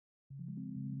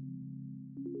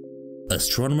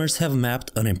astronomers have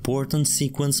mapped an important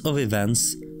sequence of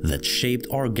events that shaped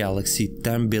our galaxy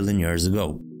 10 billion years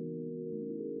ago.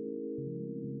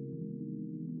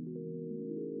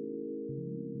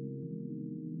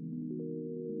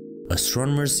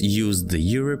 Astronomers used the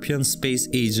European Space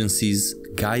Agency's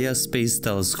Gaia Space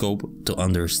Telescope to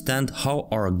understand how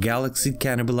our galaxy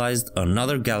cannibalized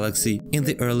another galaxy in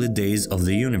the early days of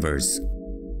the universe.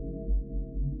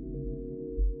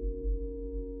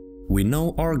 We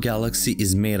know our galaxy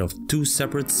is made of two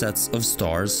separate sets of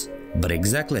stars, but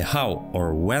exactly how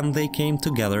or when they came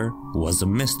together was a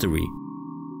mystery.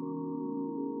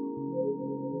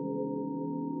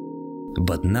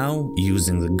 But now,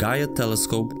 using the Gaia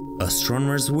telescope,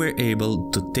 astronomers were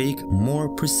able to take more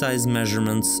precise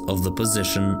measurements of the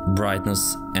position,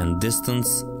 brightness and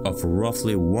distance of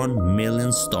roughly 1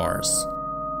 million stars.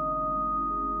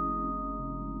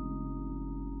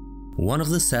 One of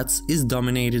the sets is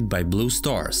dominated by blue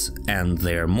stars, and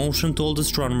their motion told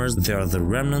astronomers they are the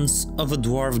remnants of a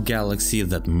dwarf galaxy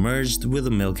that merged with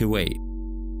the Milky Way.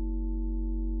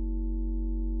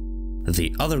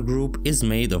 The other group is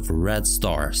made of red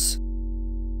stars.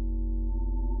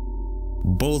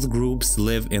 Both groups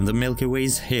live in the Milky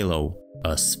Way's halo,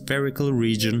 a spherical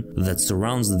region that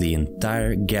surrounds the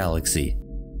entire galaxy.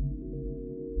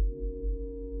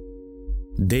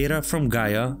 Data from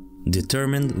Gaia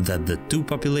determined that the two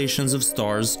populations of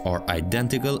stars are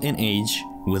identical in age,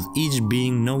 with each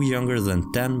being no younger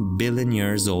than 10 billion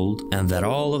years old, and that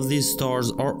all of these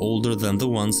stars are older than the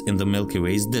ones in the Milky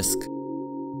Way's disk.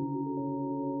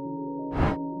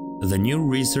 The new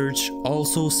research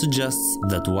also suggests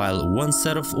that while one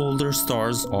set of older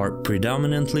stars are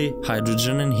predominantly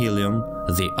hydrogen and helium,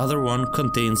 the other one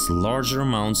contains larger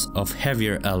amounts of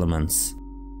heavier elements.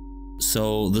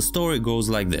 So the story goes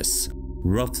like this.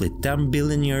 Roughly 10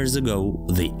 billion years ago,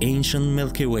 the ancient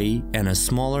Milky Way and a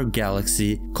smaller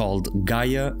galaxy called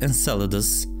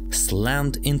Gaia-Enceladus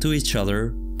slammed into each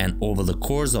other, and over the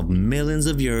course of millions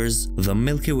of years, the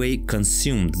Milky Way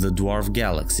consumed the dwarf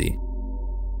galaxy.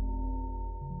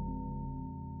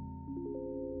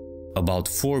 About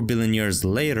 4 billion years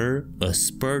later, a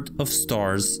spurt of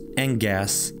stars and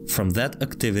gas from that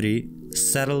activity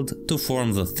settled to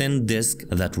form the thin disk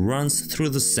that runs through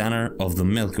the center of the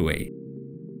Milky Way.